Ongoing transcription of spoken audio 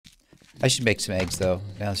I should make some eggs though.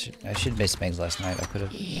 Now I should make some eggs last night. I could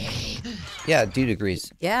have. Yeah, dude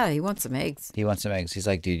agrees. Yeah, he wants some eggs. He wants some eggs. He's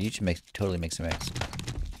like, dude, you should totally make some eggs.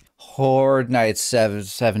 Horde night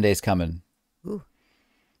 7 days coming. Ooh.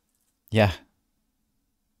 Yeah.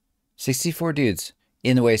 64 dudes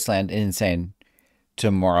in the Wasteland, insane.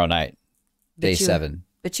 Tomorrow night, day 7.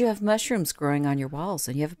 But you have mushrooms growing on your walls,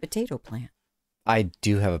 and you have a potato plant. I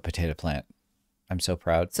do have a potato plant. I'm so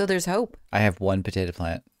proud. So there's hope. I have one potato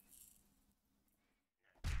plant.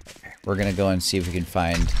 We're gonna go and see if we can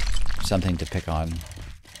find something to pick on.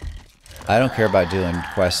 I don't care about doing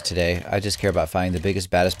quests today. I just care about finding the biggest,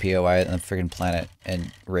 baddest POI on the freaking planet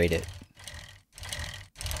and raid it.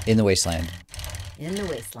 In the Wasteland. In the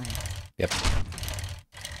Wasteland. Yep.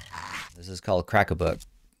 This is called Crack-a-Book.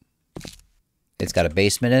 It's got a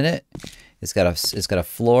basement in it. It's got a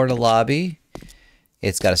floor to lobby.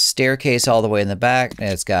 It's got a staircase all the way in the back, and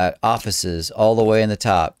it's got offices all the way in the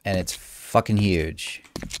top, and it's fucking huge.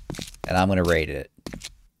 And I'm gonna raid it.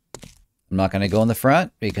 I'm not gonna go in the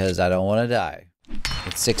front because I don't want to die.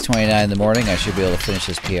 It's 6:29 in the morning. I should be able to finish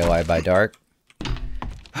this POI by dark.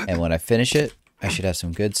 And when I finish it, I should have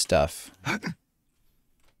some good stuff.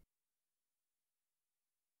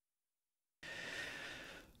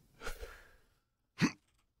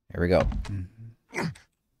 Here we go.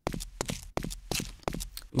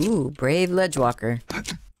 Ooh, brave ledge walker.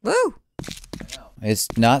 Woo! It's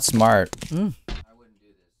not smart. Mm. I wouldn't do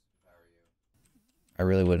this if I were you. I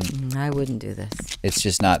really wouldn't. I wouldn't do this. It's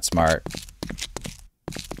just not smart.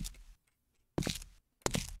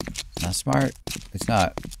 It's not smart. It's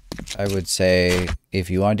not. I would say if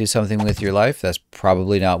you want to do something with your life, that's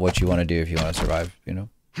probably not what you want to do if you want to survive, you know?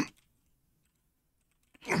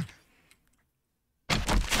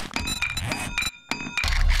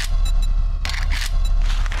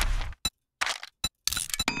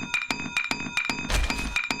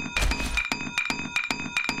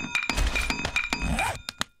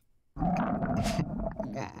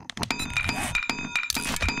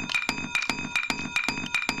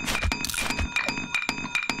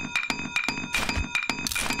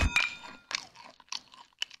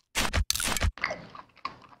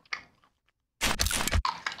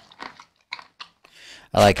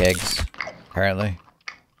 I like eggs, apparently.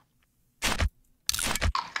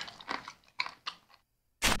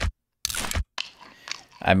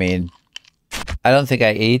 I mean, I don't think I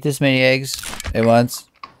ate this many eggs at once.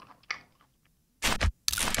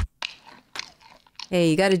 Hey,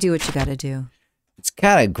 you gotta do what you gotta do. It's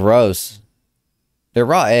kind of gross. They're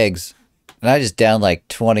raw eggs, and I just downed like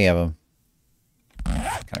 20 of them.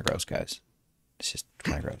 Kind of gross, guys. It's just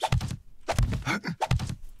kind of gross.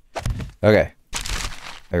 Okay.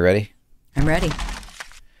 Are you ready? I'm ready.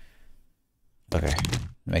 Okay.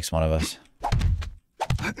 Makes one of us.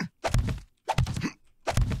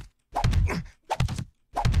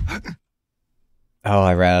 Oh,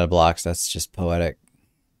 I ran out of blocks. That's just poetic.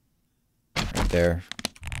 Right there.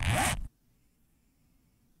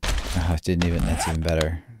 Oh, it didn't even... That's even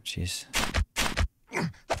better. Jeez.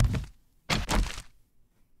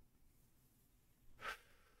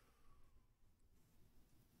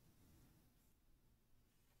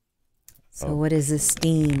 So what is this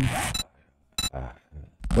steam?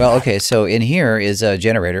 Well, okay, so in here is a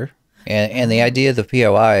generator. And the idea of the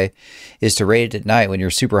POI is to raid it at night when you're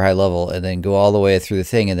super high level and then go all the way through the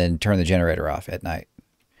thing and then turn the generator off at night.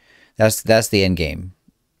 That's the end game.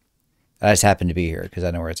 I just happen to be here because I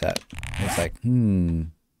know where it's at. It's like,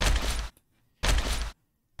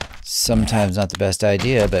 sometimes not the best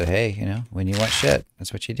idea, but hey, you know, when you want shit,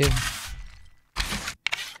 that's what you do.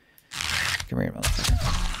 Come here,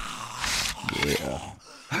 motherfucker. Yeah.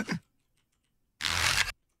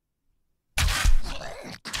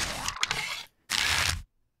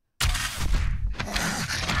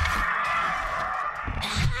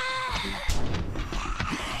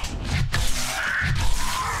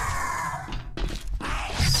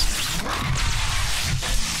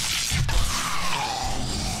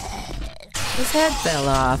 His head fell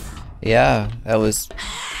off. Yeah, that was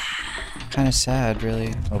kind of sad,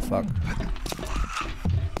 really. Oh, fuck.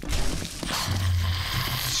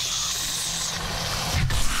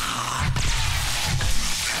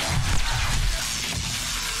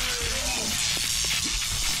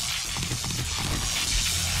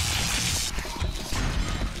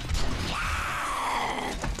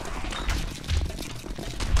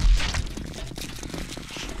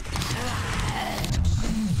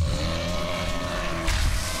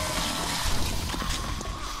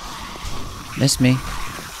 Miss me?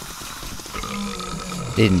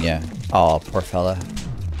 Didn't ya? Oh, poor fella.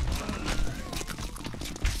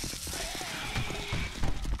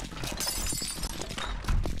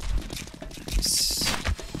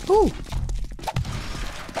 Ooh.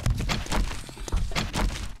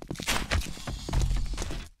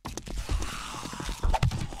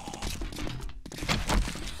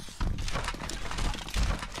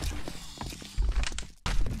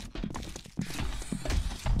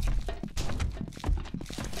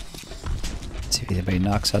 Let's see if anybody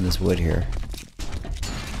knocks on this wood here.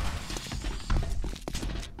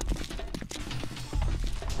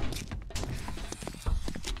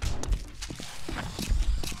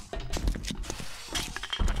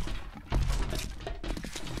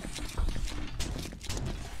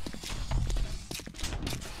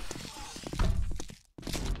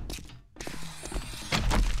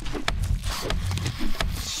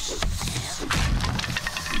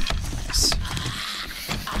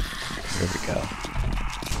 There we go.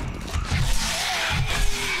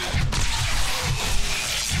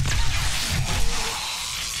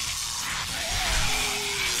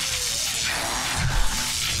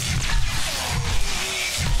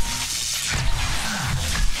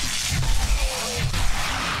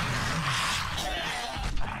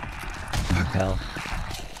 Oh, hell.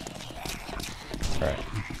 That's right.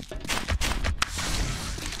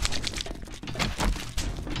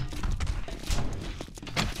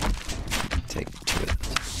 Take two of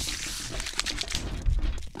those.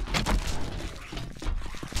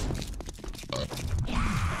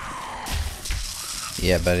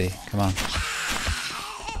 Yeah, buddy. Come on.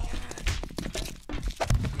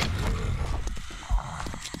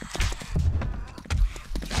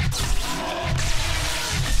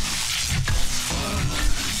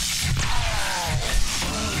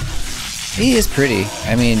 He is pretty.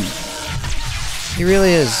 I mean, he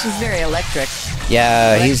really is. He's very electric.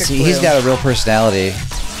 Yeah, Electric he's blue. got a real personality.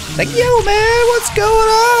 Like, yo, man, what's going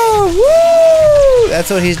on? Woo! That's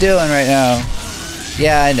what he's doing right now.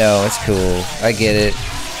 Yeah, I know. It's cool. I get it.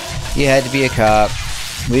 You had to be a cop.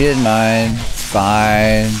 We didn't mind. It's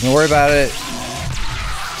fine. Don't worry about it.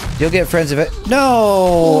 You'll get friends of it.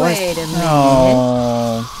 No! Wait a minute.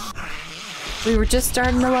 No. We were just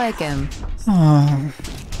starting to like him. Oh.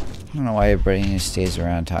 I don't know why everybody who stays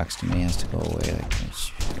around talks to me has to go away like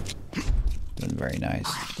this. Been very nice.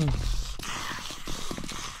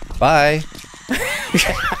 Bye.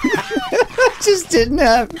 Just didn't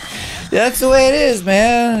have. That's the way it is,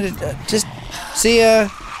 man. Just see ya.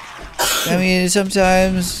 I mean,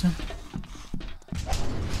 sometimes.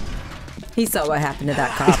 He saw what happened to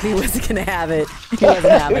that cop. He wasn't gonna have it. He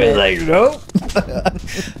wasn't having He was it. like, nope.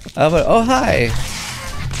 I'm like, oh, hi.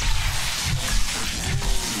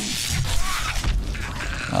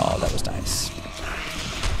 Oh, that was nice.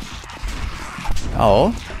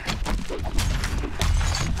 Oh.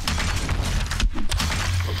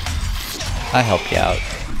 I help you out.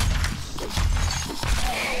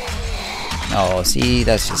 Oh, see,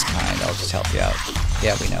 that's just kind. I'll just help you out.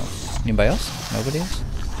 Yeah, we know. Anybody else? Nobody else?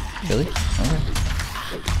 Really? Okay.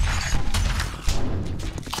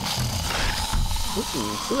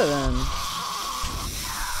 Ooh, two of them.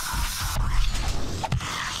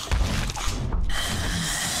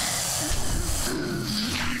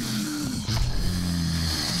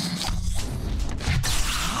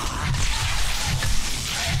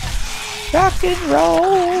 Rock and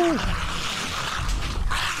roll.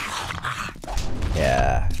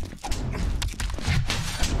 Yeah.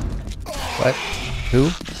 What? Who?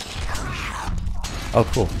 Oh,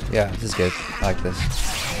 cool. Yeah, this is good. I like this.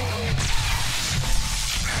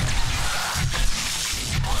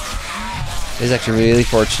 This is actually really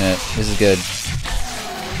fortunate. This is good.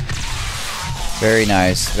 Very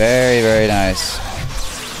nice. Very, very nice.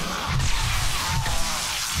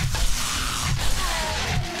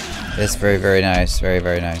 It's very, very nice. Very,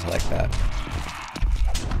 very nice. I like that.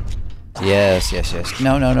 Yes, yes, yes.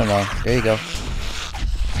 No, no, no, no. There you go.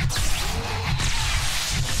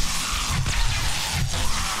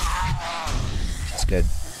 It's good.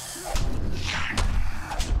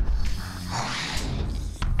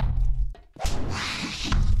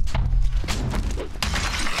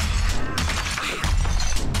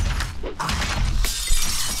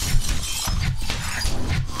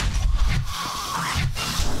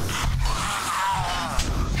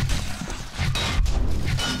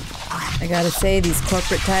 I gotta say, these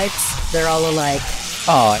corporate types, they're all alike.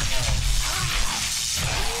 Oh.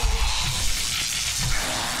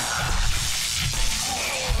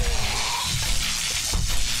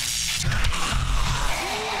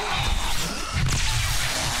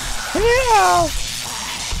 Yeah.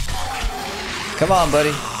 Come on,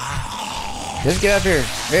 buddy. Just get up here.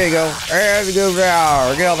 There you go. There you go.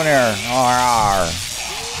 Get up in there.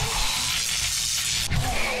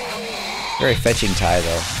 Very fetching tie,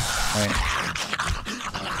 though. Right.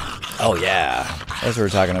 Oh, yeah. That's what we're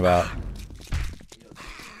talking about.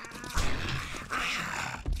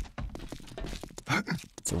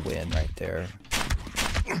 It's a win right there.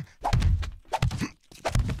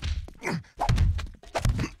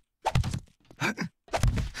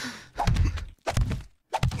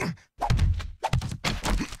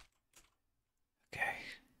 Okay.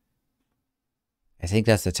 I think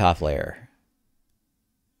that's the top layer.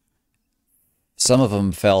 Some of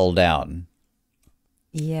them fell down.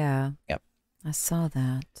 Yeah. Yep. I saw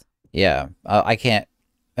that. Yeah. I can't...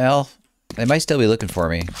 Well, they might still be looking for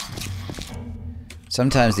me.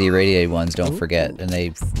 Sometimes the irradiated ones don't forget, and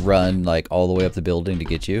they run like all the way up the building to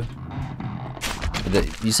get you.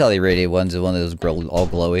 You saw the irradiated ones, the one that was all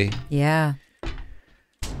glowy. Yeah.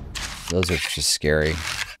 Those are just scary.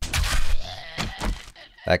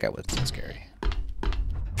 That guy wasn't so scary.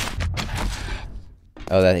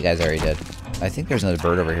 Oh, that guy's already dead. I think there's another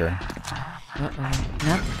bird over here. Uh-oh.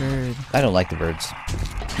 Not the bird. I don't like the birds.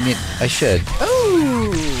 I mean, I should.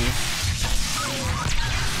 Oh!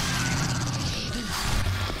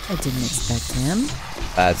 I didn't expect him.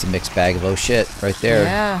 It's a mixed bag of oh shit right there.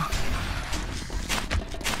 Yeah.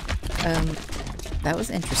 That was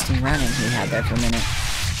interesting running he had there for a minute.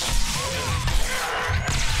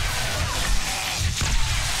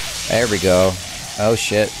 There we go. Oh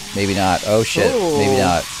shit. Maybe not. Oh shit. Ooh. Maybe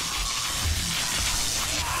not.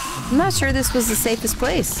 I'm not sure this was the safest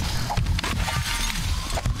place.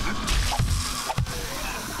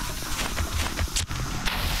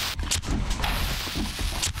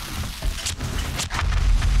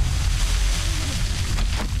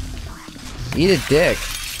 Eat a dick.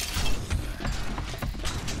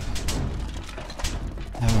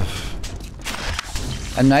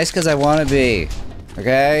 I'm nice because I want to be.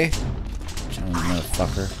 Okay?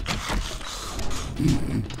 Motherfucker.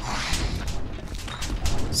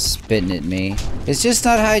 Spitting at me. It's just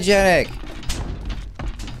not hygienic.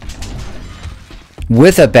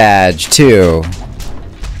 With a badge, too.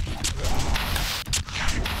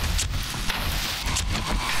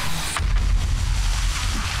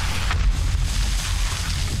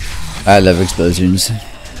 I love explosions. I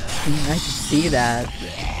can see that.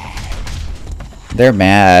 They're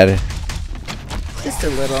mad. Just a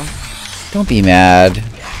little. Don't be mad.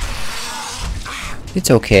 It's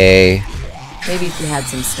okay. Maybe if you had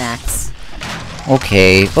some snacks.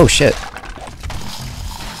 Okay. Oh shit.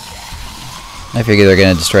 I figure they're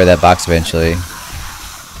gonna destroy that box eventually.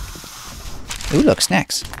 Ooh, look,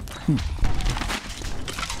 snacks.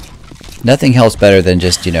 Nothing helps better than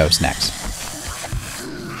just, you know, snacks.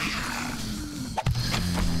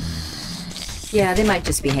 Yeah, they might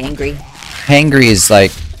just be hangry. Hangry is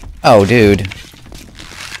like, oh, dude.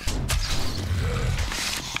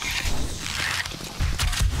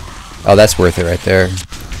 Oh, that's worth it right there.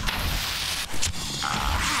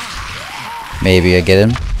 Maybe I get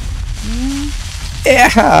him. Yeah,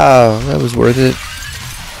 that was worth it.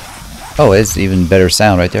 Oh, it's even better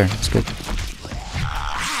sound right there. That's good.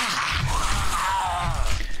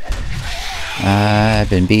 I've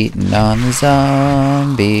been beaten on the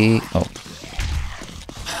zombie. Oh.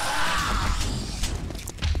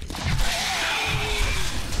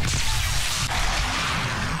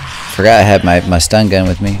 Forgot I had my stun gun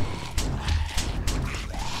with me.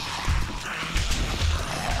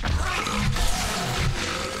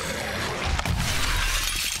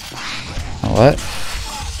 What?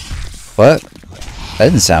 What? That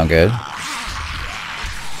didn't sound good.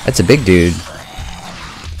 That's a big dude.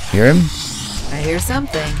 Hear him? I hear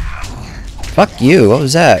something. Fuck you. What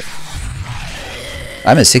was that?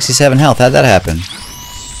 I'm at 67 health. How'd that happen?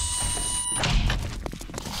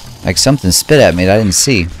 Like something spit at me that I didn't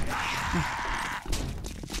see.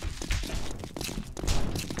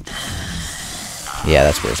 Yeah,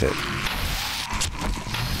 that's worth it.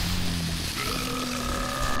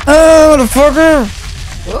 Oh, motherfucker!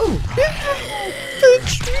 Whoa!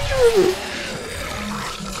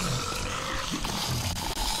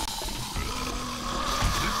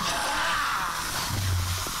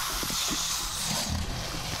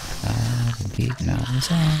 I've been beating on the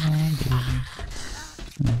zombie.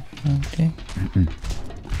 Okay.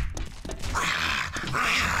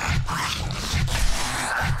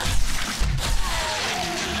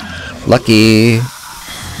 Lucky.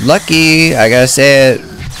 Lucky, I gotta say it.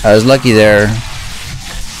 I was lucky there.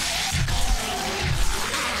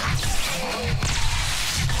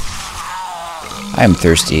 I'm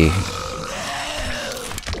thirsty.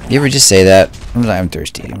 You ever just say that? I'm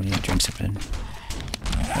thirsty. I'm gonna drink something.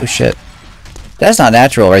 Oh shit. That's not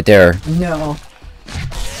natural right there. No.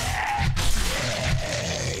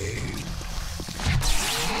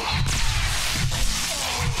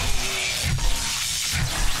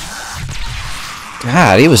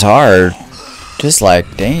 God, he was hard. Just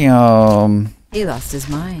like, damn. He lost his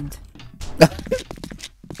mind.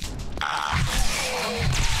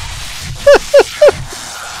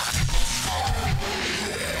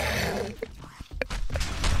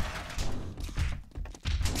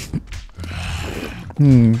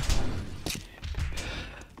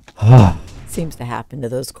 Seems to happen to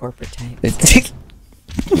those corporate types.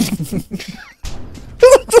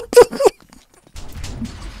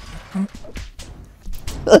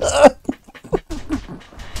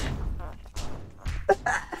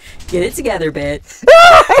 Get it together, bit.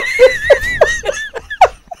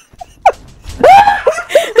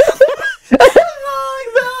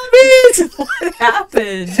 What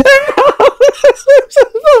happened?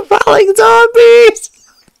 Falling zombies.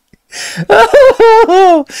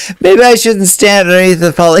 Oh, maybe I shouldn't stand underneath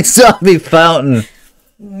the falling zombie fountain.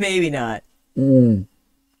 Maybe not. We're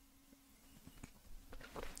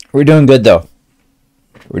doing good though.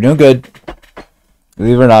 We're doing good.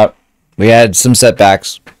 Believe it or not, we had some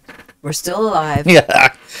setbacks. We're still alive.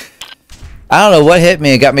 Yeah. I don't know what hit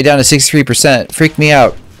me. It got me down to 63%. Freaked me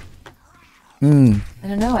out. I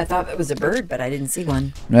don't know. I thought it was a bird, but I didn't see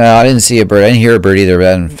one. No, I didn't see a bird. I didn't hear a bird either. But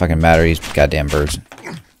that didn't fucking matter. These goddamn birds.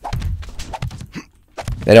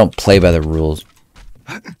 They don't play by the rules.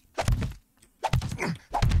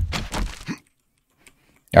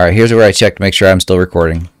 Alright, here's where I check to make sure I'm still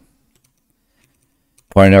recording.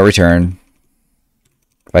 Point of no return.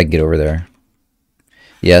 If I can get over there.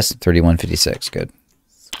 Yes, 31:56. Good.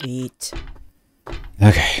 Sweet.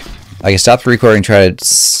 Okay. I can stop the recording, try to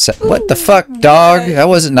set... What the fuck, dog? That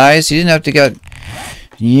wasn't nice. You didn't have to get...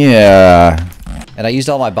 Yeah. And I used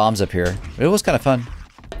all my bombs up here. It was kind of fun.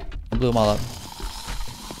 I blew them all up.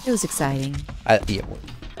 It was exciting. Yeah.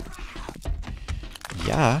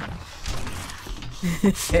 Yeah.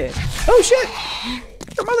 Oh, shit!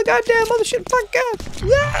 Your mother goddamn mother shit fuck God!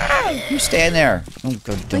 Yeah! You stand there. Oh,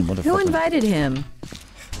 goddamn motherfucker. Who invited him?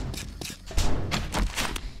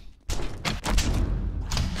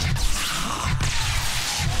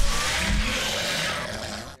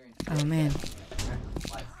 Oh, man.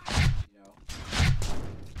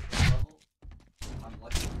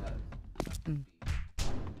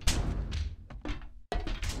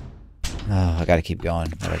 Oh, I gotta keep going.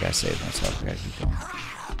 What I gotta save myself. I gotta keep going.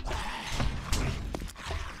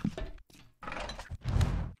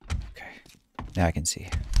 Okay. Now I can see.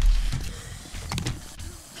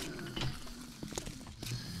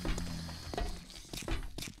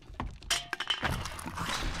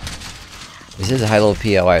 This is a high level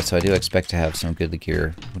POI, so I do expect to have some good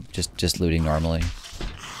gear. Just looting normally.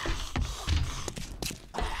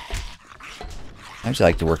 I actually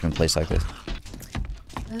like to work in a place like this.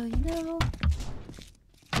 Well, you know.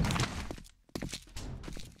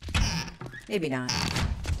 Maybe not.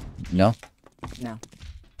 No? No.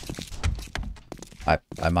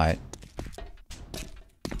 I might.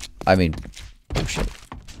 I mean, oh shit.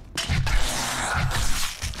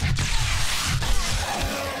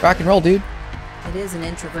 Rock and roll, dude. It is an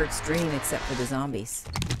introvert's dream, except for the zombies.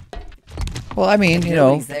 Well, I mean, you know,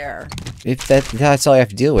 Nobody's there. if that's all you have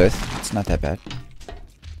to deal with, it's not that bad.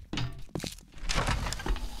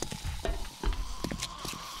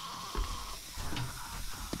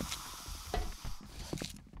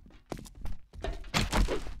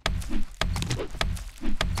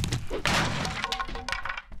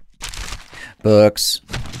 Books.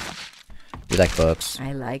 We like books.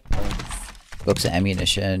 I like books. Books and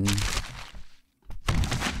ammunition.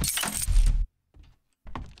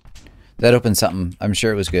 That opened something. I'm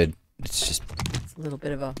sure it was good. It's just... It's a little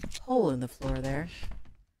bit of a hole in the floor there.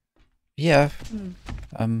 Yeah.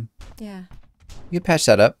 Yeah. You can patch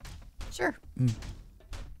that up. Sure.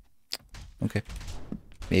 Okay.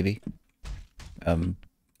 Maybe.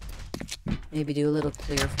 Maybe do a little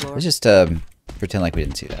clear floor. Let's just pretend like we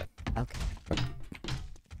didn't see that. Okay.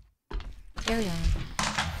 Carry on.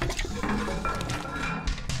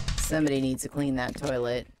 Somebody needs to clean that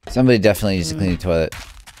toilet. Somebody definitely needs to clean the toilet.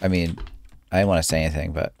 I mean, I didn't want to say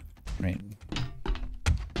anything, but... I mean...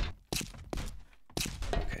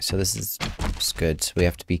 Okay, so this is good. So we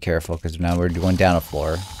have to be careful, because now we're going down a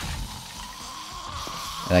floor.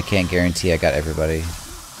 And I can't guarantee I got everybody.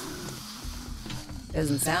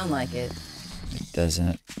 Doesn't sound like it. It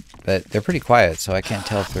doesn't. But they're pretty quiet, so I can't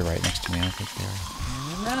tell if they're right next to me. I don't think they are.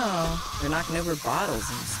 I don't know. They're knocking over bottles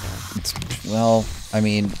and stuff. Well, I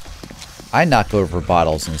mean, I knock over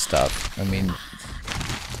bottles and stuff. I mean,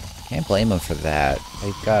 can't blame them for that.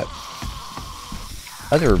 They've got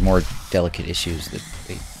other more delicate issues that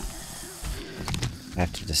they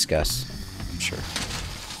have to discuss, I'm sure.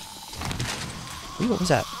 Ooh, what was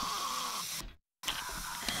that?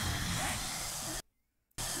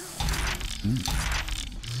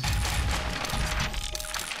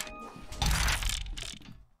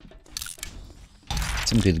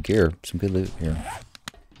 Some good gear. Some good loot here.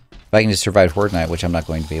 If I can just survive Horde Night, which I'm not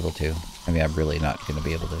going to be able to. I mean, I'm really not going to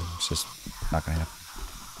be able to. It's just not going to happen.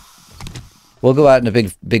 We'll go out in a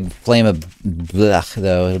big flame of blech,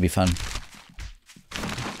 though. It'll be fun.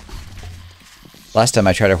 Last time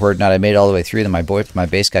I tried a Horde Night, I made it all the way through, then my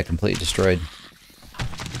base got completely destroyed.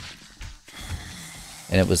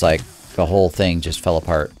 And it was like the whole thing just fell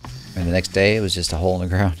apart. And the next day, it was just a hole in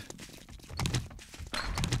the ground.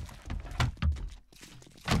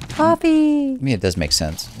 Coffee! I mean, it does make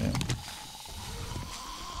sense. Yeah.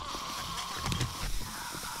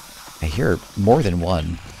 I hear more than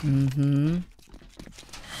one. Mm-hmm.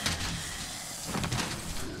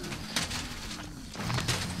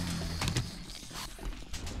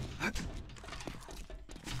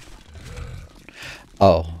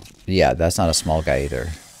 Oh, yeah, that's not a small guy either.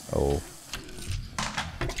 Oh.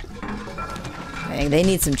 Dang, they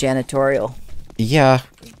need some janitorial. Yeah,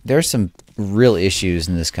 there's some real issues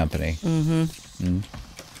in this company. Mm-hmm. Mm.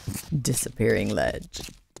 Disappearing ledge.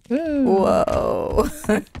 Ooh. Whoa.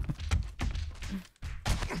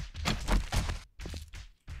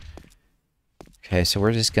 Okay, so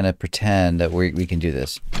we're just going to pretend that we can do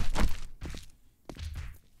this.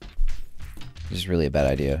 This is really a bad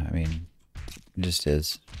idea. I mean, it just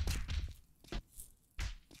is.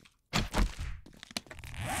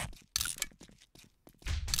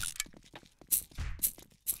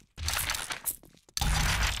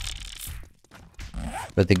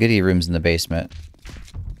 But the goodie room's in the basement.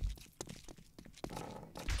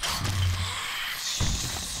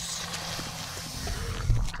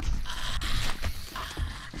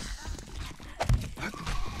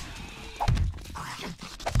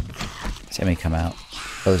 See how many come out.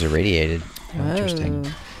 Oh, those are radiated. Oh, interesting.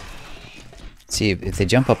 See, if they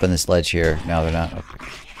jump up on this ledge here, no, they're not. Okay.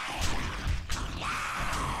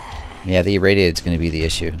 Yeah, the irradiated is going to be the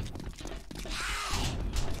issue.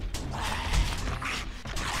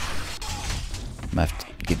 I'm gonna have to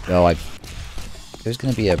get, oh, there's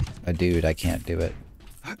going to be a dude. I can't do it.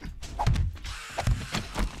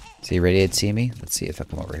 See, irradiated see me? Let's see if they'll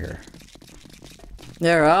come over here.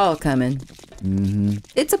 They're all coming. Mm-hmm.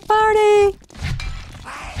 It's a party!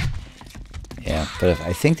 Yeah, but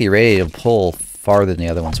I think the irradiated will pull farther than the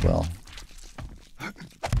other ones will.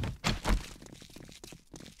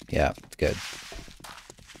 Yeah, good.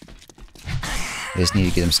 I just need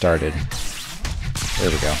to get them started. There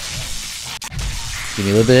we go. Give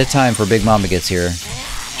me a little bit of time before Big Mama gets here.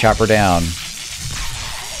 Chop her down.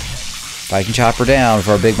 If I can chop her down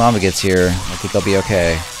before Big Mama gets here, I think I'll be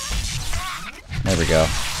okay. There we go.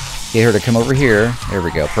 Get her to come over here. There we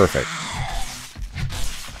go. Perfect.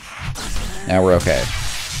 Now we're okay.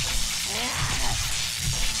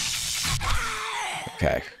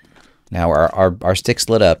 Okay. Now our stick's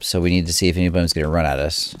lit up, so we need to see if anybody's going to run at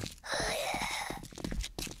us.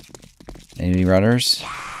 Any runners?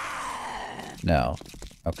 No.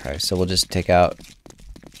 Okay, so we'll just take out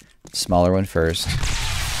the smaller one first.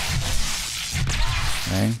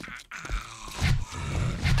 Okay.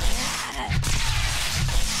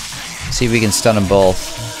 See if we can stun them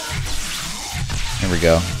both. There we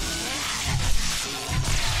go.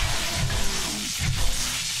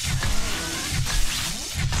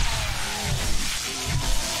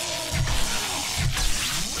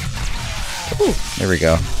 Ooh, there we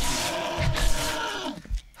go.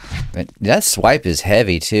 But that swipe is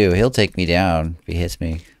heavy too. He'll take me down if he hits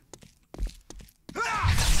me.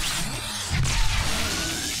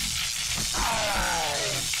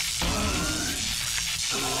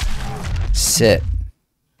 Sit.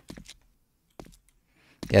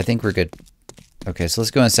 Yeah, I think we're good. Okay, so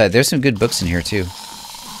let's go inside. There's some good books in here too.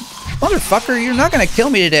 Motherfucker, you're not gonna kill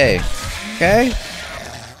me today. Okay?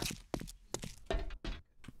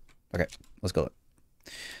 Okay, let's go.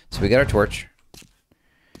 So we got our torch.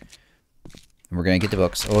 And we're gonna get the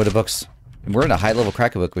books. Oh, the books. And we're in a high level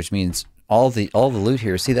Crack-a-Book, which means all the loot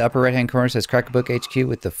here. See the upper right hand corner says Crack-a-Book HQ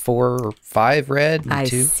with the 4 or 5 red and I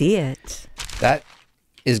 2? see it. That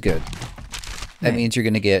is good. That Right. means you're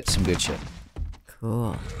gonna get some good shit.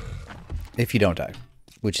 Cool. If you don't die.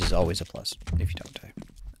 Which is always a plus if you don't die.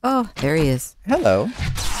 Oh, there he is. Hello.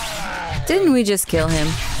 Didn't we just kill him?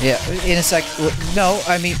 Yeah, in a sec. No,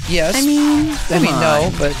 I mean, yes. I mean, come no,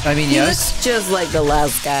 on. but I mean, He yes. looks just like the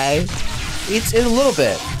last guy. It's a little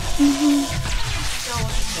bit.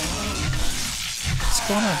 What's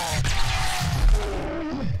going on?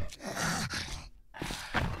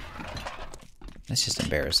 That's just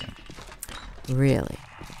embarrassing. Really?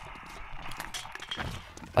 I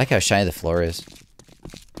like how shiny the floor is.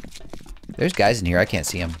 There's guys in here. I can't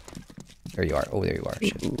see them. There you are. Oh, there you are.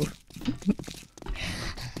 Shit.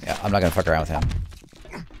 Yeah, I'm not gonna fuck around with him.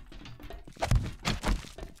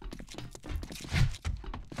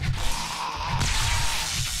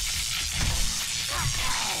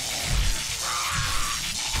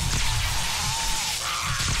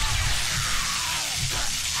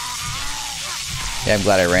 Yeah, I'm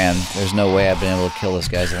glad I ran. There's no way I've been able to kill this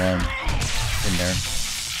guy's alone in there.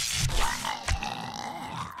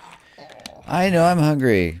 I know I'm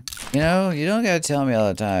hungry. You know, you don't gotta tell me all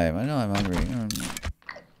the time. I know I'm hungry.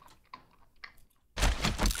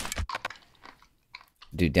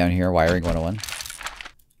 Dude, down here, wiring 101.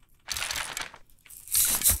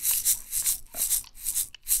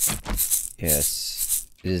 Yes,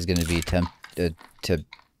 it is gonna be temptuous.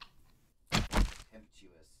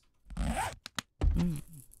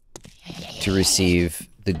 To receive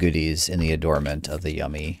the goodies in the adornment of the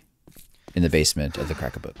yummy in the basement of the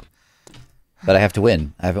Crack-a-Book. But I have to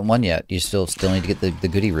win. I haven't won yet. You still need to get the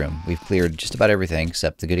goodie room. We've cleared just about everything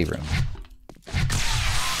except the goodie room.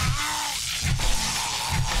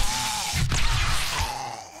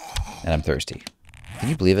 And I'm thirsty. Can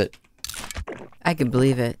you believe it? I can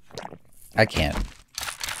believe it. I can't.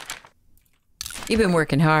 You've been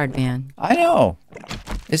working hard, man. I know.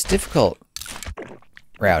 It's difficult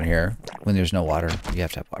around here when there's no water. You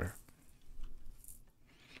have to have water.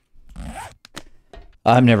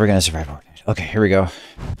 I'm never going to survive. Okay, here we go.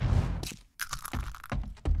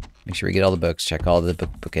 Make sure we get all the books. Check all the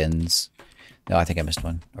bookends. No, I think I missed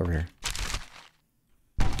one over here.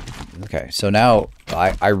 Okay, so now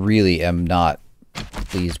I really am not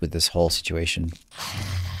pleased with this whole situation.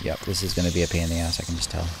 Yep, this is going to be a pain in the ass, I can just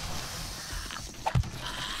tell.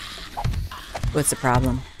 What's the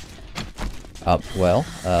problem? Well,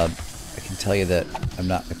 I can tell you that I'm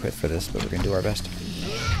not equipped for this, but we're going to do our best.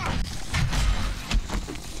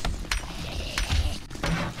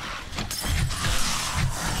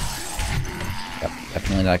 Yep,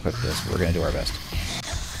 definitely not equipped for this, but we're going to do our best.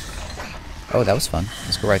 Oh, that was fun.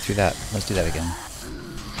 Let's go right through that. Let's do that again.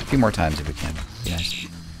 A few more times if we can. Be nice.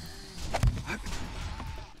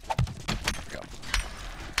 Go.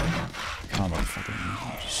 Come on, fucking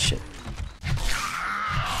shit.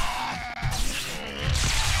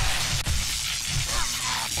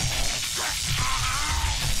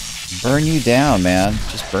 Burn you down, man.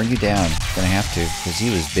 Just burn you down. Gonna have to, because he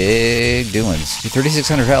was big doings.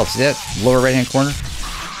 3,600 health. See that lower right-hand corner?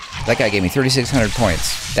 That guy gave me 3,600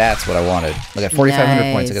 points. That's what I wanted. Look at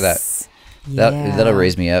 4,500 points. Look at that. Yeah. That'll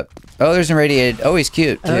raise me up. Oh, there's an irradiated. Oh, he's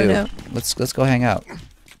cute too. Oh, no. Let's go hang out.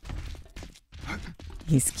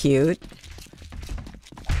 He's cute.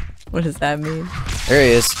 What does that mean? There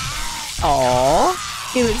he is. Aww.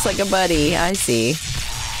 He looks like a buddy. I see.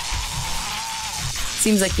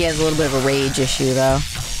 Seems like he has a little bit of a rage issue, though.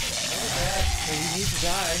 He needs to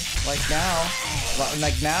die. Like now.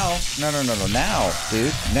 Like now. No, now,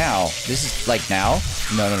 dude. Now. This is like now.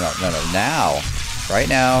 No. Now. Right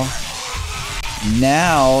now.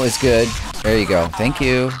 Now is good. There you go. Thank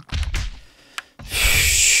you.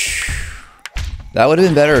 That would have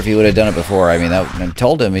been better if he would have done it before. I mean, I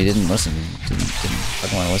told him he didn't listen. Didn't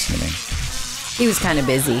fucking want to listen to me. He was kind of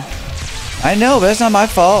busy. I know, but that's not my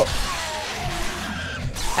fault.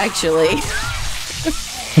 Actually.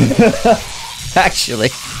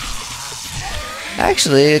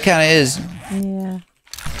 Actually, it kind of is. Yeah.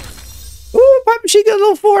 Ooh, pipe machine got a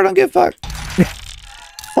little four. I don't give a fuck.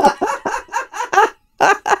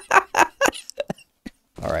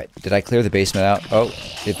 All right. Did I clear the basement out? Oh,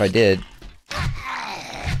 if I did.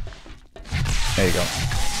 There you go.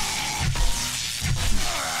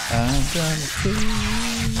 I'm gonna kill you.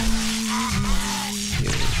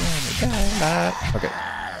 You're gonna die. Okay.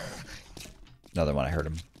 Another one. I heard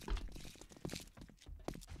him.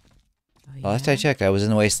 Oh, yeah? Last I checked, I was in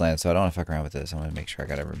the Wasteland, so I don't want to fuck around with this. I want to make sure I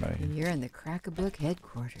got everybody. You're in the Crack-a-Book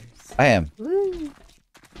headquarters. I am. Woo.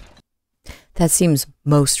 That seems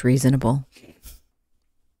most reasonable.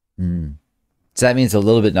 Mm. So that means a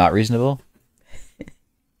little bit not reasonable?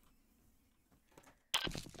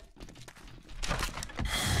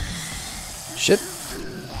 Shit.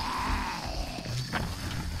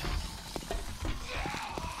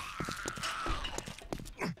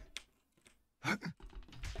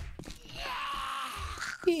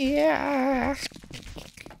 Yeah.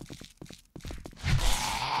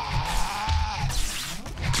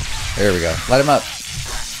 There we go. Light him up.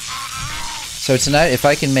 So tonight, if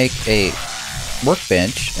I can make a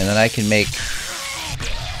workbench, and then I can make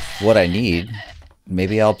what I need,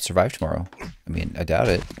 maybe I'll survive tomorrow. I mean, I doubt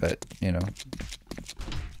it, but, you know.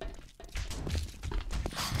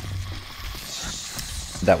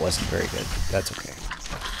 That wasn't very good. That's okay.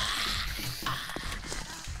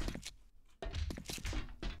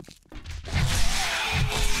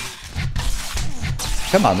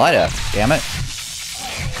 Come on, light up. Damn it.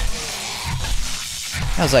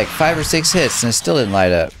 That was like 5 or 6 hits and it still didn't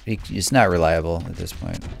light up. It's not reliable at this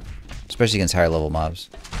point. Especially against higher level mobs.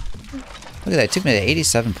 Look at that. It took me to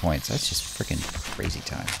 87 points. That's just freaking crazy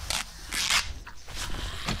time.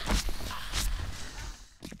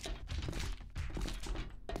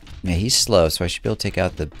 Yeah, he's slow, so I should be able to take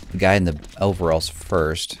out the guy in the overalls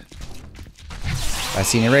first. I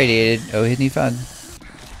seen irradiated. Oh, isn't he fun?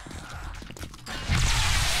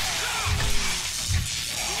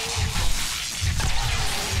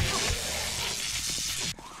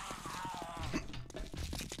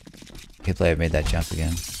 Can't believe I made that jump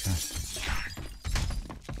again.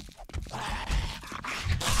 God.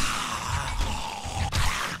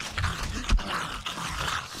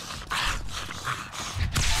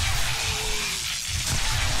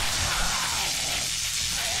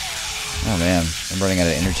 Oh man, I'm running out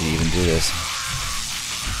of energy to even do this.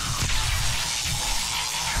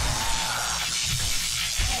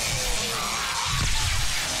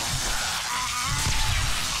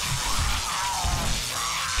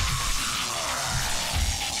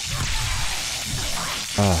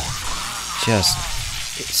 Oh, just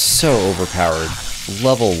it's so overpowered.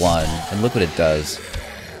 Level 1, and look what it does.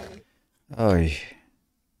 Oh, you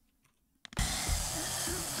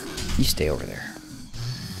stay over there.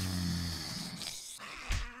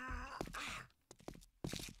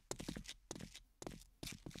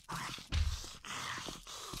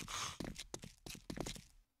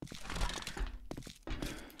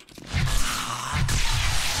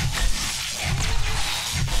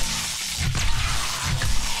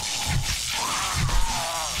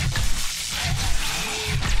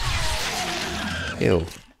 Ew.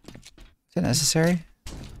 Is that necessary?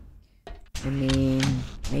 I mean,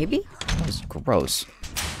 maybe? That was gross.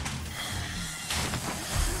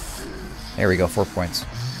 There we go, 4 points.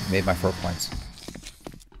 Made my 4 points.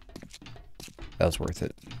 That was worth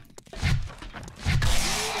it.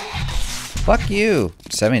 Fuck you!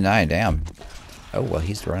 79, damn. Oh, well,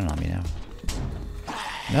 he's running on me now.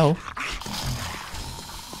 No.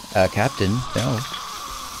 Captain, no.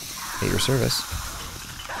 At your service.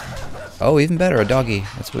 Oh, even better, a doggy.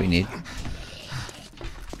 That's what we need.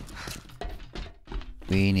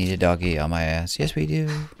 We need a doggy on my ass. Yes, we do.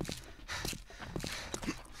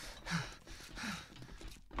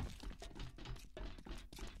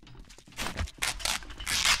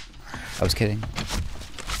 I was kidding.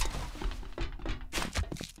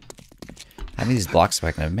 How many of these blocks am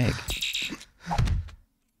I going to make?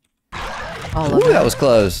 Ooh, that was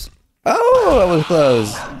close. Oh, that was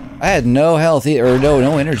close. I had no health or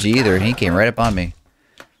no energy either, and he came right up on me.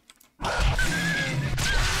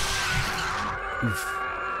 Oof.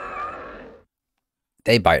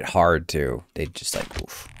 They bite hard too. They just like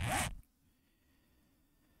oof.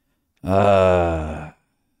 I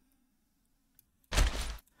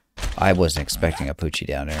wasn't expecting a Poochie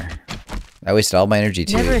down there. I wasted all my energy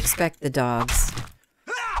too. Never expect the dogs.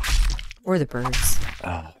 Or the birds.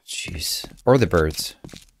 Oh, jeez. Or the birds.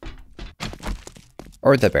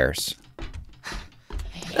 Or the bears.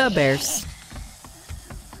 The bears.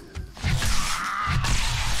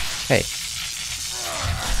 Hey.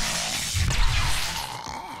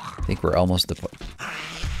 I think we're almost the point.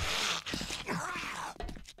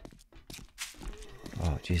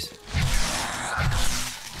 Oh, jeez.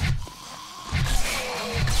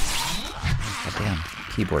 God damn.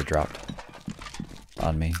 Keyboard dropped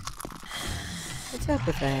on me. What's up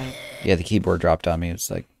with that? Yeah, the keyboard dropped on me. It's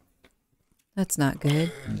like... That's not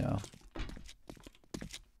good. No.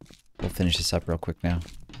 We'll finish this up real quick now.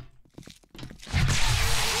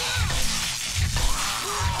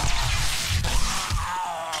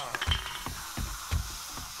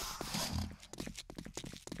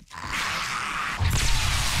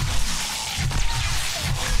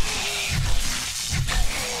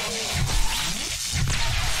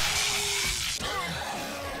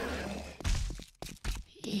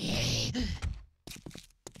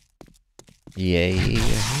 Yay.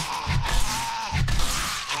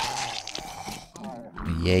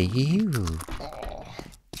 Yay.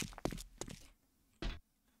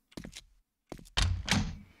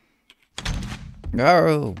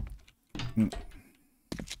 No.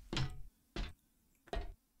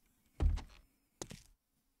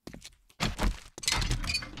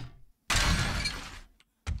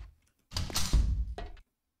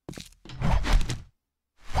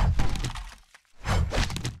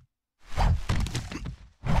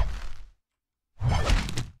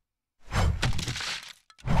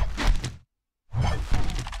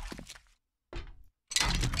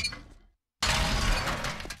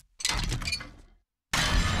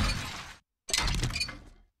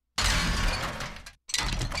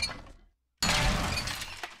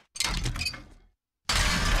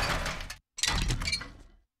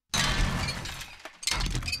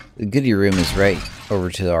 The goodie room is right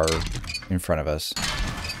over to our, in front of us.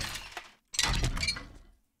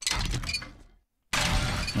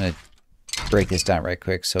 I'm gonna break this down right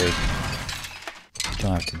quick so we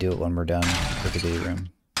don't have to do it when we're done with the goodie room.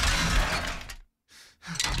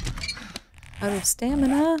 Out of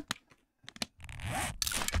stamina.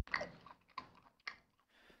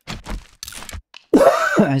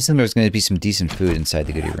 I assume there's going to be some decent food inside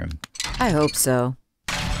the goodie room. I hope so.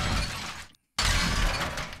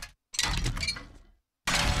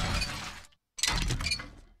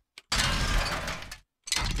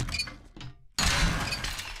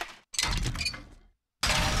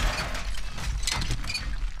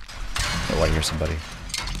 Oh, I hear somebody.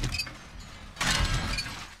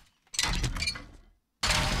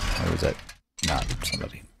 Or was that not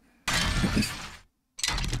somebody?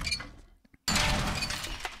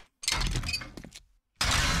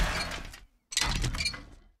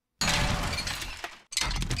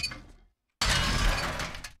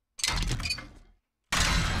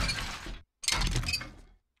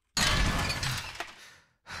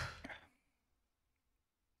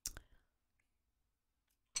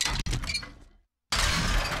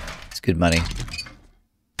 Good money.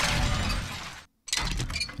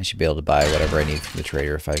 I should be able to buy whatever I need from the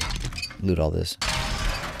trader if I loot all this.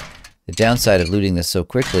 The downside of looting this so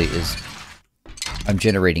quickly is I'm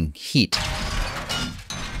generating heat.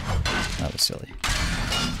 That was silly.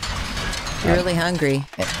 You're really hungry.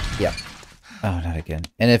 Yeah. Oh, not again.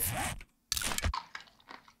 And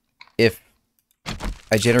if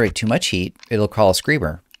I generate too much heat, it'll call a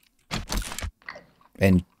screamer.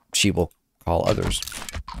 And she will call others.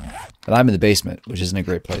 And I'm in the basement, which isn't a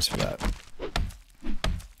great place for that.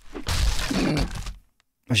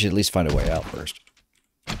 I should at least find a way out first.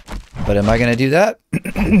 But am I going to do that?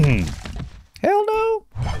 Hell no!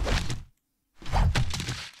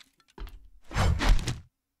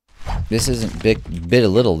 This isn't bit a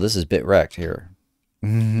little, this is bit wrecked here.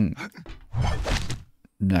 I'm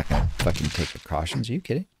not going to fucking take precautions. Are you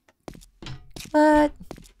kidding? What?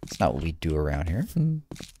 That's not what we do around here.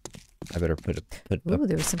 I better put Ooh,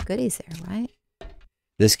 there were some goodies there, right?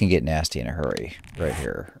 This can get nasty in a hurry, right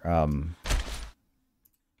here. So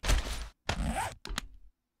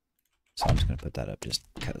I'm just gonna put that up just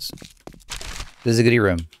because. This is a goodie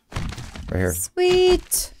room, right here.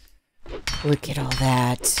 Sweet. Look at all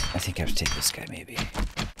that. I think I have to take this guy maybe.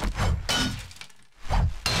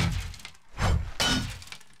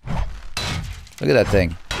 Look at that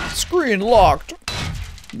thing. Screen locked.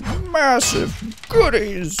 Massive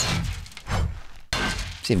goodies.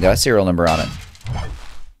 It's even got a serial number on it.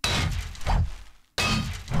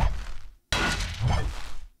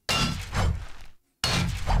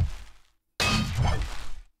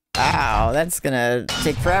 Wow, that's gonna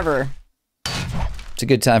take forever. It's a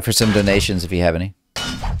good time for some donations if you have any.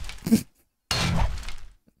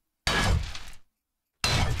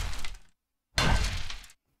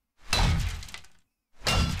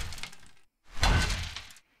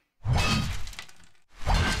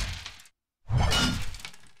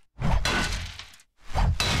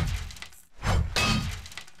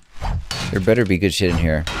 There better be good shit in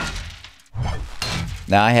here.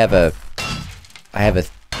 Now I have an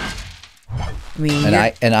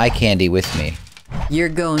eye candy with me. You're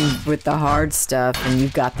going with the hard stuff, and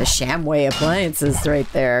you've got the Shamway appliances right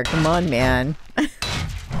there. Come on, man. It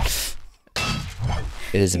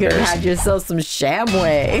is You're gonna embarrassing. have yourself some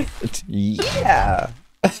Shamway. Yeah.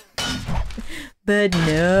 But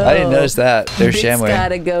no. I didn't notice that. There's It's Shamway.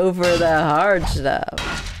 gotta go for the hard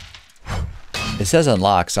stuff. It says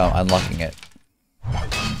unlock, so I'm unlocking it.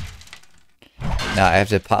 Now I have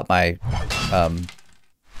to pop my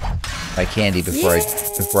my candy before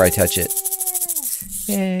I touch it.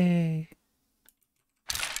 Yay!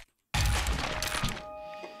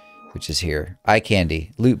 Which is here. Eye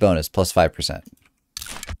candy, loot bonus plus 5%.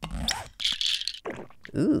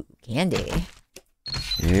 Ooh, candy.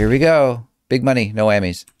 Here we go. Big money, no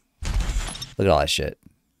whammies. Look at all that shit.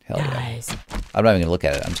 Hell yeah! Nice. I'm not even gonna look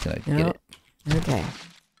at it. I'm just gonna get it. Okay.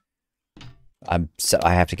 I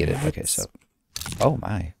have to get it. Okay, so. Oh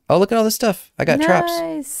my. Oh, look at all this stuff. I got traps.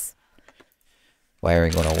 Nice.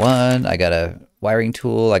 Wiring 101. I got a wiring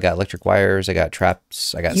tool. I got electric wires. I got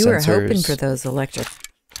traps. I got You sensors. were hoping for those electric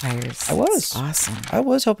wires. I was. That's awesome. I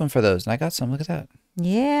was hoping for those, and I got some. Look at that.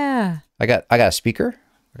 Yeah. I got a speaker.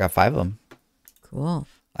 I got 5 of them. Cool.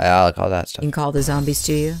 I like all that You stuff. can call the zombies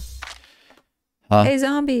to you. Huh? Hey,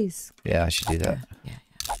 zombies. Yeah, I should do that. Yeah.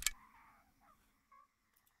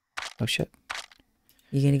 Oh shit.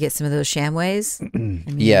 You gonna get some of those Shamways?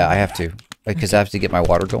 Yeah, I have to. Because I have to get my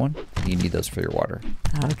water going. You need those for your water.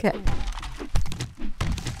 Okay.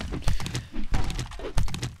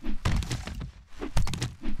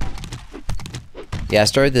 Yeah, I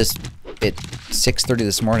started this at 6:30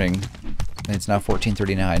 this morning, and it's now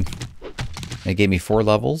 14:39. It gave me 4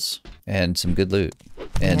 levels and some good loot.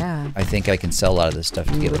 And Yeah. I think I can sell a lot of this stuff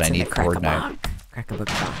to get what I need for Fortnite. Crack-a-book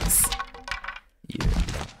box. Yeah.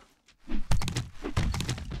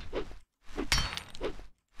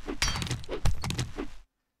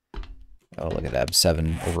 Oh, look at that. I'm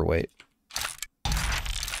 7 overweight.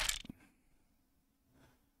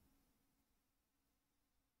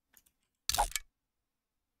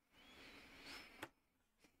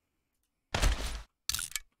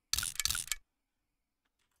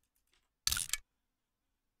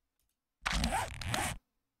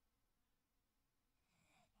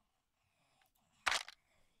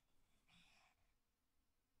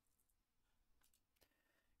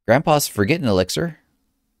 Grandpa's forgetting elixir.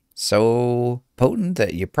 So potent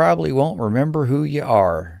that you probably won't remember who you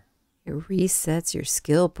are. It resets your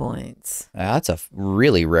skill points. That's a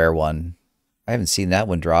really rare one. I haven't seen that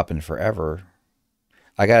one drop in forever.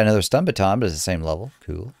 I got another stun baton, but it's the same level.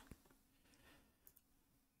 Cool.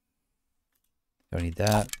 Don't need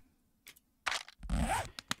that.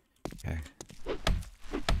 Okay.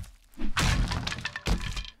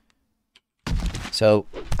 So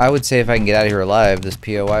I would say if I can get out of here alive, this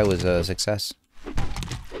POI was a success.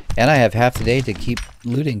 And I have half the day to keep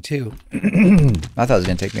looting too. I thought it was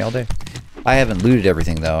going to take me all day. I haven't looted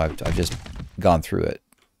everything though. I've just gone through it.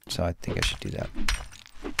 So I think I should do that.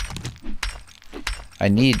 I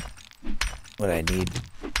need what I need.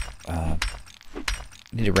 I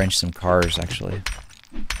need to wrench some cars actually.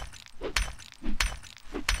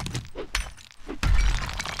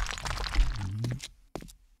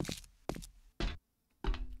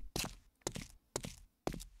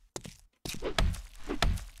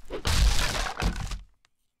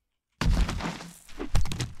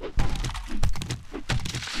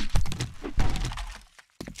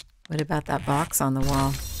 What about that box on the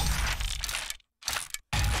wall?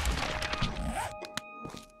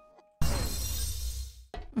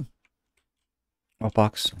 What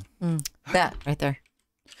box? That right there.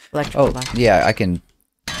 Electrical Oh, box. yeah, I can.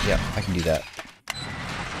 Yeah, I can do that.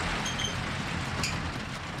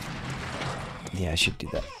 Yeah, I should do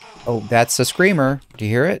that. Oh, that's a screamer. Do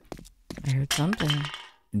you hear it? I heard something.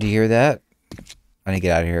 Do you hear that? I need to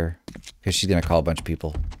get out of here because she's gonna call a bunch of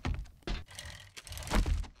people.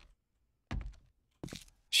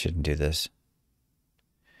 Shouldn't do this.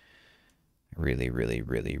 Really, really,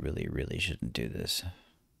 really, really, really shouldn't do this.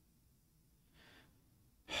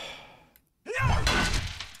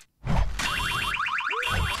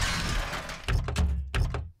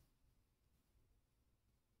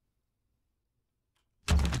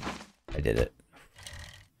 I did it.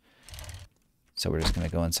 So we're just gonna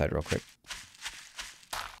go inside real quick.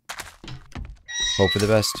 Hope for the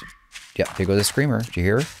best. Yeah, there goes the screamer. Did you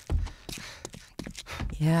hear her?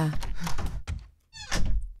 Yeah.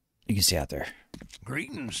 You can see out there.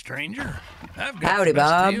 Greetings, stranger. I've got Howdy, the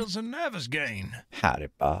best Bob. deals in Navisgain. Howdy,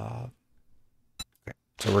 Bob. Okay,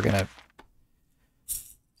 so we're gonna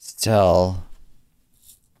sell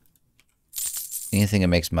anything that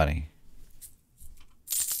makes money.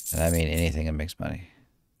 And I mean anything that makes money.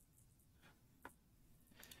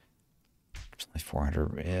 It's only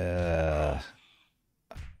 400. Yeah.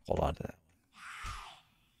 Hold on to that.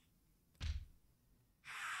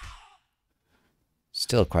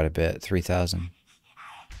 Still quite a bit. 3,000.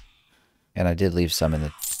 And I did leave some in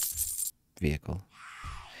the vehicle.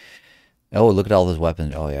 Oh, look at all those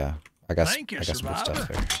weapons. Oh, yeah. I got some good stuff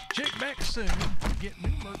there. Check back soon to get new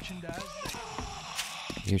merchandise.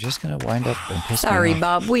 You're just going to wind up and piss Sorry, me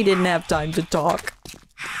off. Bob. We didn't have time to talk.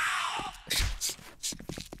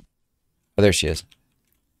 Oh, there she is.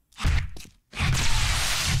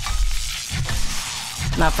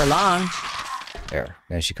 Not for long. There.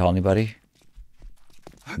 Did she call anybody?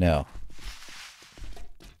 No.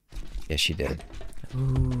 Yes, she did.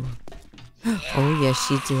 Ooh. Oh, yes,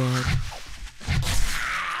 she did.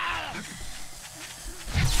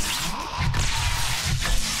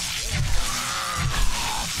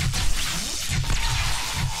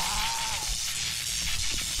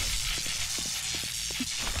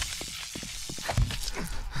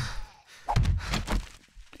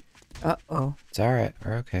 Uh-oh. It's all right.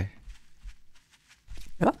 We're okay.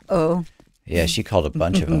 Uh-oh. Yeah, she called a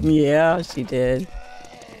bunch of them. Yeah, she did.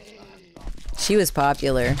 She was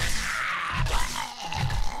popular.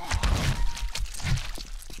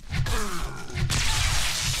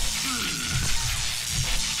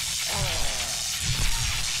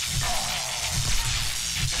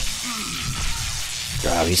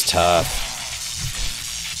 Oh, he's tough.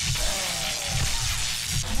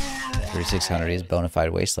 3,600. He's a bona fide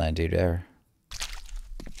wasteland dude there.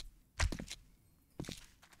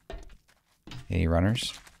 Any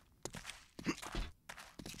runners?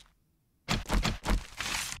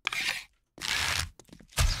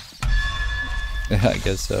 I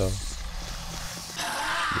guess so.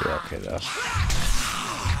 You're okay though.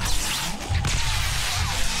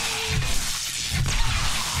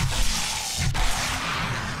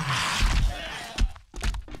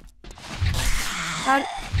 How,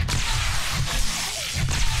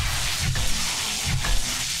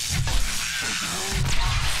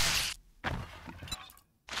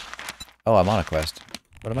 Oh, I'm on a quest.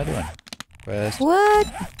 What am I doing? Quest. what?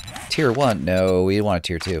 Tier 1. No, we want a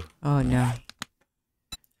tier 2. Oh, no.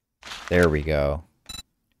 There we go.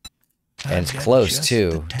 And it's I've got close just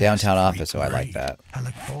too. the task Downtown for office, so I like great. that. I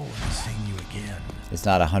look forward to seeing you again. It's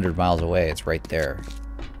not 100 miles away. It's right there.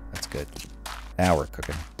 That's good. Now we're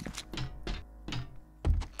cooking.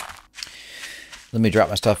 Let me drop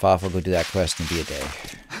my stuff off. We'll go do that quest and be a day.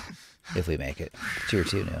 If we make it. Tier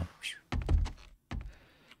 2 now.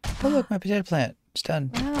 Oh, look, my potato plant. It's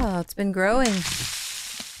done. Wow, it's been growing.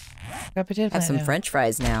 Got potato plant Have some now. French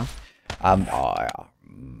fries now. Oh, yeah.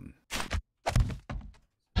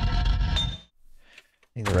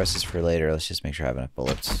 I think the rest is for later. Let's just make sure I have enough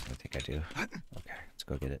bullets. I think I do. Okay, let's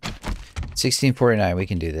go get it. 1649. We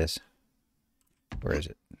can do this. Where is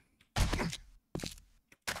it?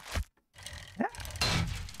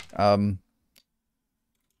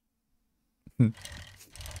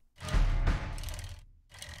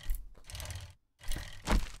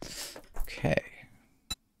 Okay.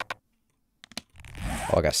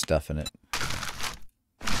 Oh, I got stuff in it.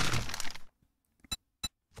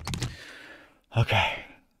 Okay.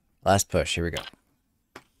 Last push. Here we go.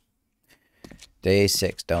 Day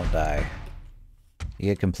 6. Don't die. You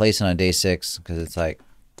get complacent on day 6 because it's like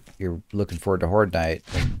you're looking forward to Horde Night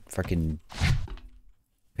and fucking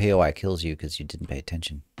POI kills you because you didn't pay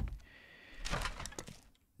attention.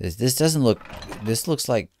 This doesn't look... This looks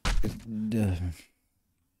like...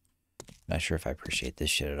 not sure if I appreciate this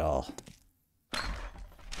shit at all. Do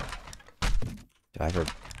I ever...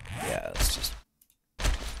 Yeah, let's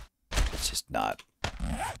just not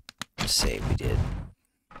say we did.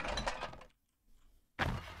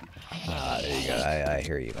 There you go. I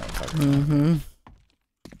hear you, motherfucker. Mm-hmm.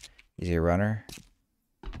 Is he a runner?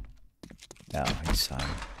 No, he's fine.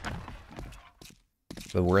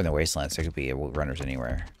 But we're in the Wasteland, so it could be runners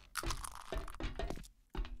anywhere.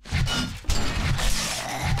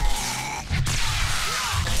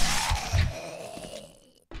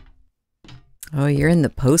 Oh, you're in the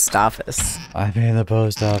post office. I'm in the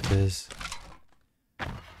post office.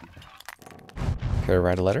 Could I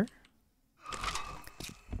write a letter?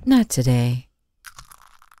 Not today.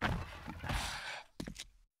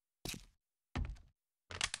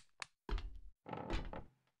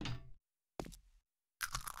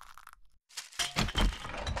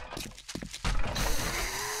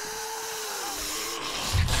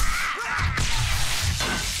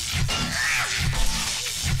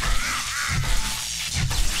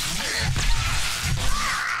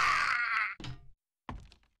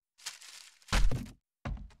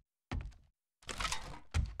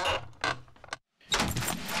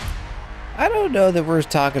 I don't know that we're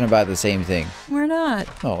talking about the same thing. We're not.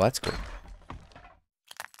 Oh, that's good.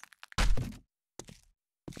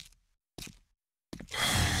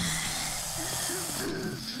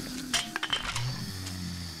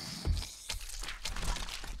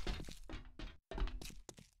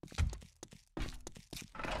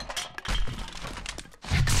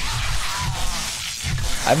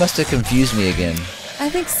 I must have confused me again. I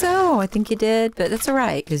think so. I think you did, but that's all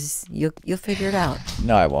right because you'll figure it out.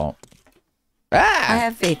 No, I won't. I Ah!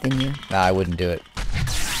 have faith in you. Nah, I wouldn't do it.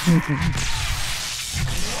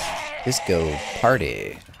 Disco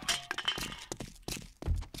party.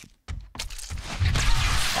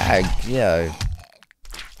 Yeah.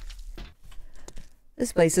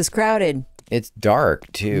 This place is crowded. It's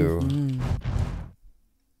dark, too. Mm-hmm.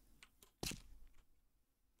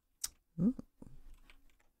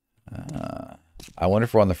 I wonder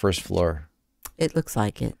if we're on the first floor. It looks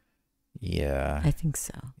like it. Yeah. I think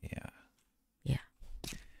so. Yeah.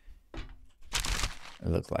 Yeah. It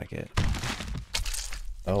looked like it.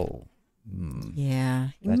 Oh. Yeah.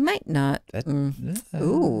 You That- might not. that-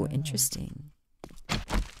 Ooh, interesting.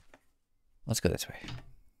 Let's go this way.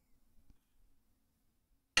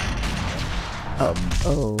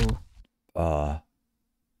 Oh.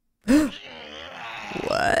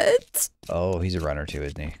 What? Oh, he's a runner too,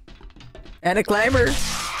 isn't he? And a climber.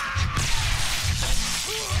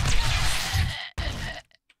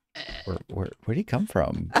 Where'd he come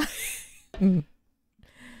from? Hmm.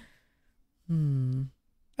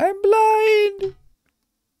 I'm blind.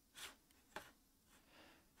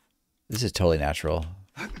 This is totally natural.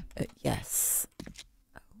 Yes.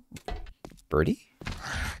 Birdie?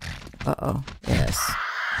 Uh-oh. Yes.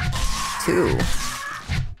 2.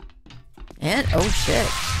 And, oh shit.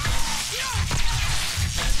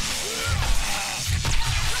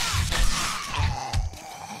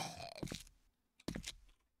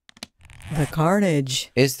 The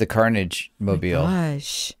carnage. It's the Carnage Mobile.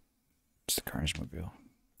 Gosh. It's the Carnage Mobile.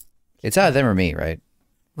 It's either them or me, right?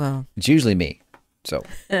 Well. It's usually me. So.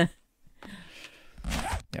 Yeah.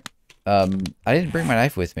 I didn't bring my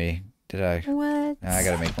knife with me, did I? What? No, I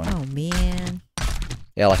gotta make one. Oh, man.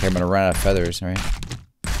 Yeah, like I'm gonna run out of feathers, right?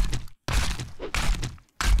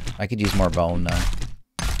 I could use more bone, though.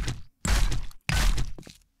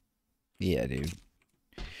 Yeah, dude.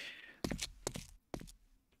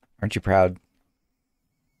 Aren't you proud?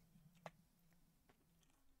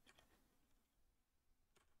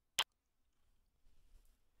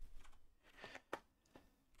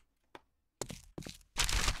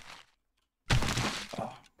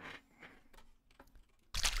 Oh.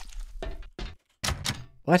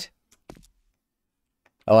 What?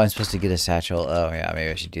 Oh, I'm supposed to get a satchel. Oh, yeah,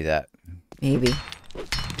 maybe I should do that. Maybe. I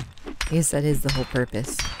guess that is the whole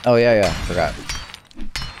purpose. Oh, yeah, forgot.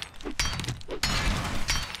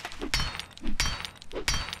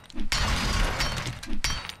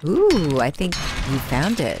 Ooh, I think you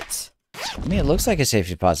found it. I mean, it looks like a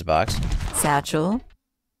safety deposit box. Satchel.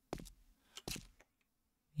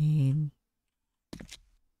 Kind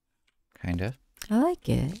of. I like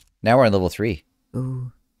it. Now we're on level 3.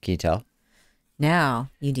 Ooh. Can you tell? Now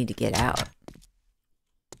you need to get out.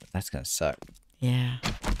 That's gonna suck. Yeah.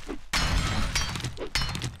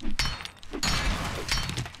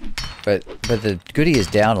 But the goodie is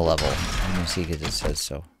down a level. Let me see because it says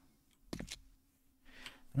so.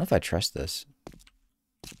 I don't know if I trust this.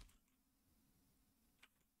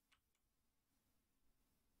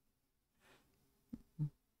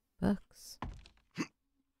 Books.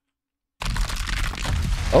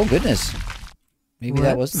 Oh goodness. Maybe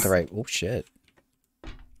that Whoops. wasn't the right. Oh shit.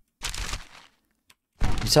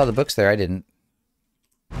 You saw the books there. I didn't.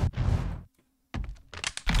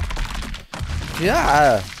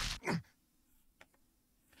 Yeah.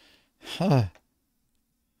 Huh.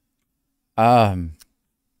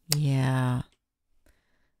 Yeah.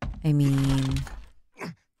 I mean,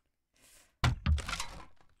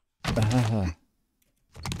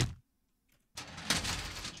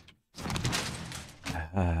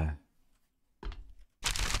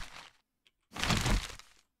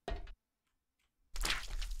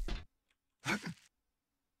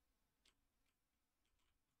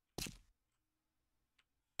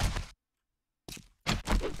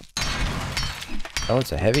 Oh,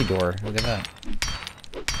 it's a heavy door. Look at that.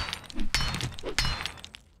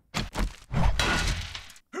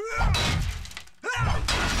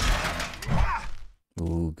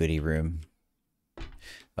 Ooh, goodie room.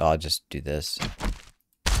 Well, I'll just do this.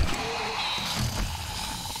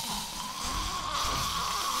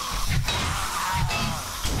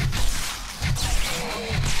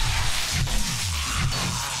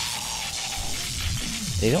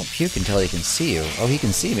 They don't puke until they can see you. Oh, he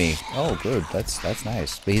can see me. Oh, good. That's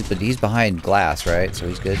nice. But he's behind glass, right? So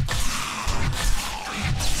he's good.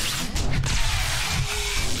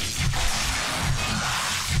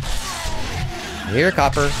 Here,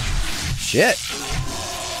 Copper. Shit.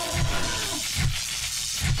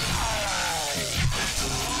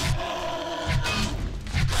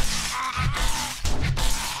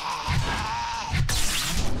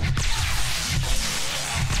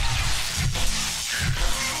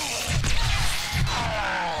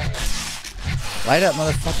 Light up,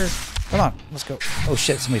 motherfucker. Come on, let's go. Oh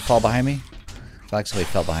shit, somebody fall behind me? I feel like somebody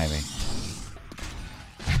fell behind me.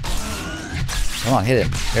 Come on, hit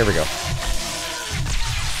him. There we go.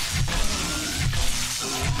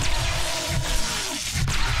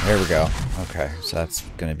 There we go. Okay, so that's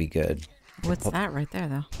gonna be good. what's that right there,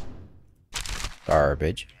 though?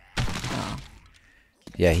 Garbage. Oh.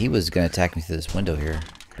 Yeah, he was gonna attack me through this window here,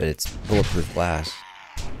 but it's bulletproof glass.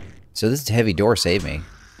 So this heavy door saved me.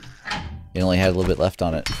 It only had a little bit left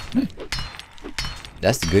on it.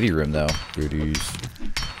 That's the goodie room, though. Goodies.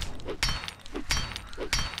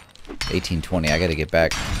 1820. I gotta get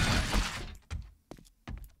back.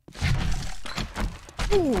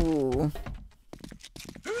 Ooh.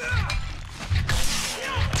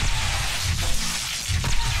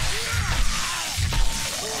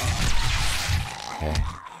 Okay.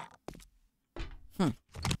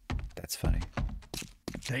 That's funny.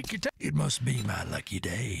 Take your time. It must be my lucky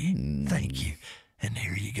day. Thank you. And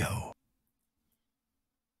here you go.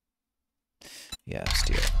 Yeah,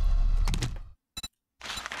 steal.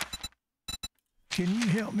 can you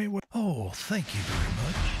help me with? Oh, thank you very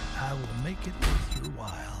much. I will make it worth your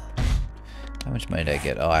while. How much money did I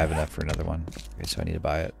get? Oh, I have enough for another one. Okay, so I need to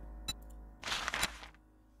buy it.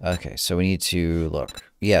 Okay, so we need to look.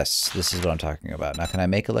 Yes, this is what I'm talking about. Now, can I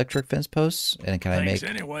make electric fence posts? And can I make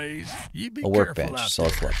anyways. You be a workbench? So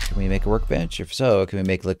let's look. Can we make a workbench? If so, can we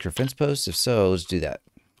make electric fence posts? If so, let's do that.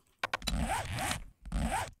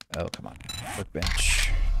 Oh, come on.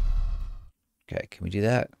 Workbench. Okay, can we do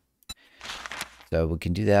that? So we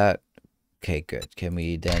can do that. Okay, good. Can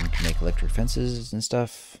we then make electric fences and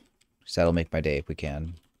stuff? So that'll make my day if we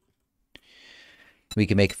can. We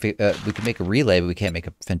can make a relay, but we can't make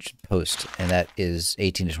a fence post, and that is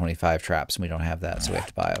 18 to 25 traps, and we don't have that, so we have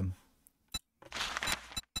to buy them.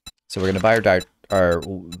 So we're gonna buy our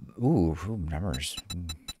numbers.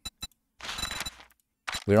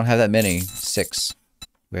 We don't have that many. 6.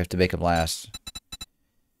 We have to make them last.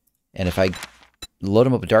 And if I load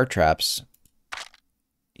them up with dart traps,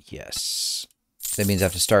 yes, that means I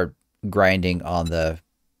have to start grinding on the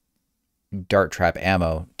dart trap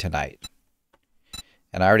ammo tonight.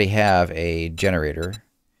 And I already have a generator,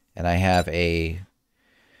 and I have a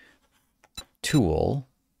tool,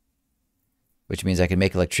 which means I can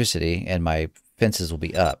make electricity, and my fences will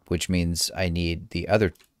be up, which means I need the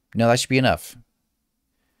other. No, that should be enough.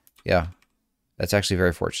 Yeah, that's actually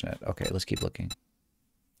very fortunate. Okay, let's keep looking.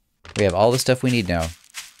 We have all the stuff we need now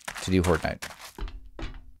to do Horde Night.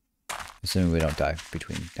 Assuming we don't die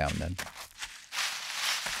between now and then.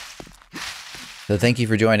 So thank you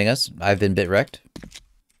for joining us. I've been BitWrecked.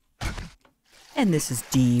 And this is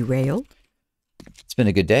Derailed. It's been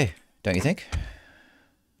a good day, don't you think?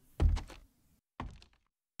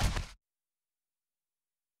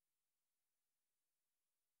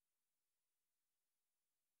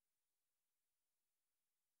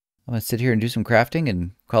 I'm going to sit here and do some crafting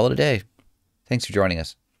and call it a day. Thanks for joining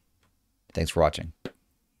us. Thanks for watching.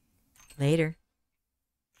 Later.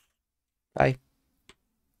 Bye.